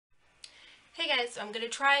guys, so I'm going to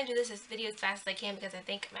try and do this video as fast as I can because I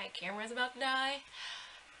think my camera is about to die.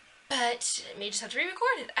 But I may just have to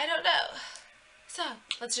re-record it. I don't know. So,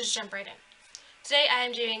 let's just jump right in. Today I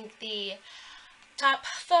am doing the top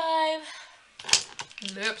 5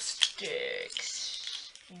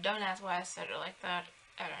 lipsticks. Don't ask why I said it like that.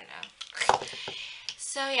 I don't know.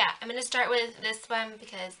 So yeah, I'm going to start with this one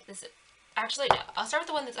because this... Actually, no. I'll start with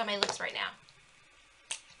the one that's on my lips right now.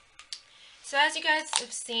 So as you guys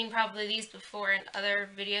have seen probably these before in other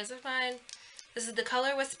videos of mine, this is the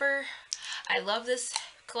Color Whisper. I love this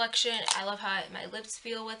collection. I love how my lips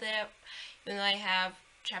feel with it, even though I have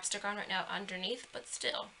chapstick on right now underneath, but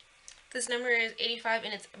still. This number is 85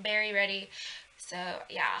 and it's berry ready. So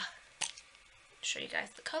yeah, I'll show you guys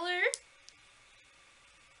the color.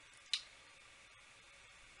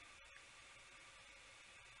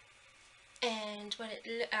 And what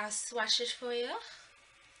I'll swatch it for you.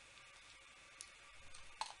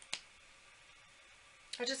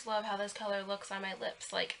 I just love how this color looks on my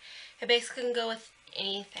lips. Like, it basically can go with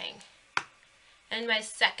anything. And my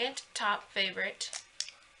second top favorite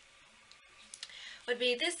would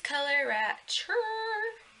be this color right here.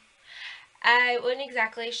 I wouldn't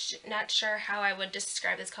exactly, not sure how I would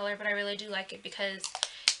describe this color, but I really do like it because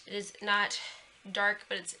it is not dark,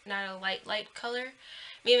 but it's not a light color.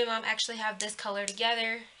 Me and my mom actually have this color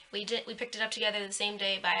together. We picked it up together the same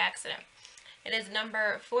day by accident. It is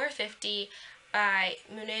number 450 by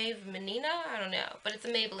Mauve, I don't know, but it's a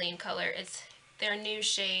Maybelline color. It's their new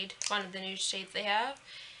shade, one of the new shades they have.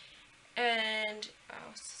 And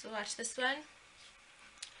I'll swatch this one.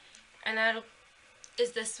 And that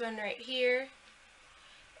is this one right here.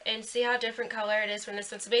 And see how different color it is from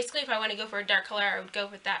this one. So basically, if I want to go for a dark color, I would go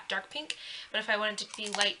with that dark pink. But if I wanted to be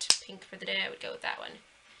light pink for the day, I would go with that one.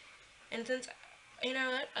 And since, you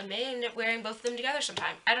know what, I may end up wearing both of them together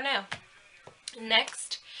sometime. I don't know.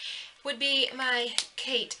 Next would be my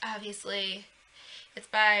Kate, obviously. It's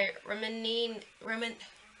by Rimmel,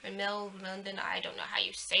 London. I don't know how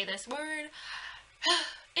you say this word.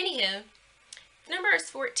 Anywho, the number is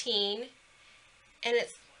 14, and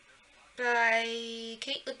it's by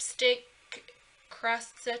Kate Lipstick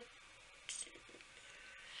Cross Set.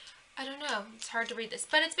 I don't know. It's hard to read this,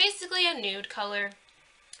 but it's basically a nude color.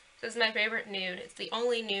 This is my favorite nude. It's the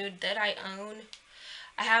only nude that I own.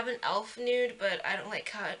 I have an elf nude, but I don't like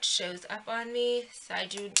how it shows up on me, so I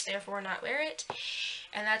do therefore not wear it.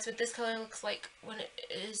 And that's what this color looks like when it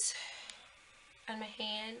is on my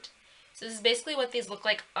hand. So this is basically what these look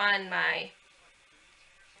like on my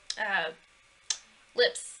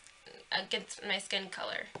lips against my skin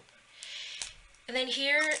color. And then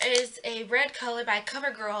here is a red color by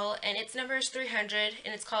Covergirl, and its number is 300,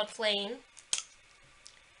 and it's called Flame.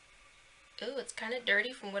 Ooh, it's kind of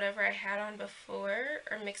dirty from whatever I had on before,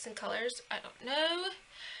 or mixing colors, I don't know,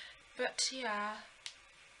 but yeah.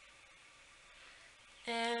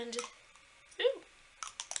 And, ooh,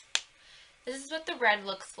 this is what the red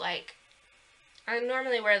looks like. I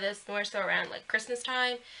normally wear this more so around like Christmas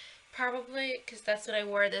time, probably, because that's when I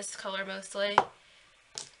wore this color mostly.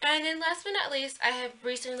 And then last but not least, I have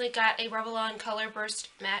recently got a Revlon ColorBurst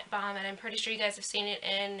Matte Balm, and I'm pretty sure you guys have seen it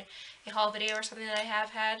in a haul video or something that I have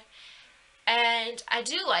had. And I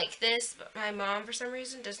do like this, but my mom, for some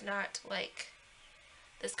reason, does not like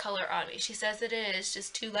this color on me. She says it is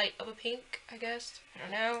just too light of a pink, I guess. I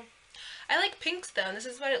don't know. I like pinks, though, and this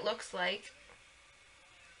is what it looks like.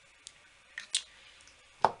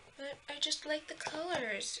 But I just like the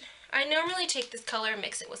colors. I normally take this color and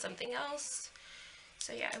mix it with something else.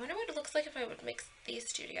 So yeah, I wonder what it looks like if I would mix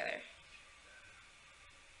these two together.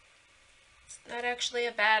 It's not actually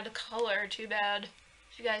a bad color, too bad.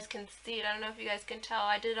 If you guys can see it, I don't know if you guys can tell.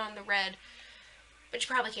 I did it on the red, but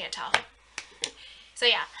you probably can't tell. So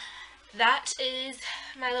yeah, that is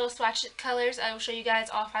my little swatch colors. I will show you guys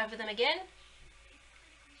all 5 of them again.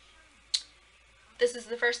 This is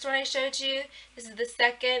the first one I showed you. This is the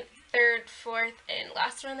second, third, fourth, and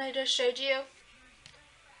last one that I just showed you.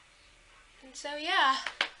 And so yeah,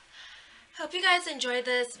 hope you guys enjoyed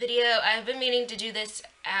this video. I've been meaning to do this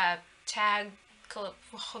tag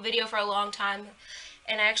video for a long time,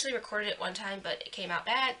 and I actually recorded it one time, but it came out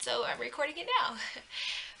bad, so I'm recording it now.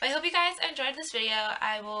 But I hope you guys enjoyed this video.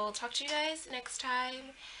 I will talk to you guys next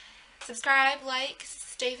time. Subscribe, like,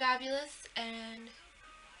 stay fabulous, and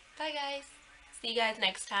bye guys. See you guys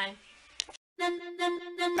next time.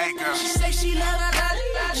 Hey girl. She say she love her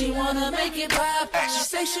body, she wanna make it pop. She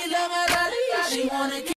say she love her body, she wanna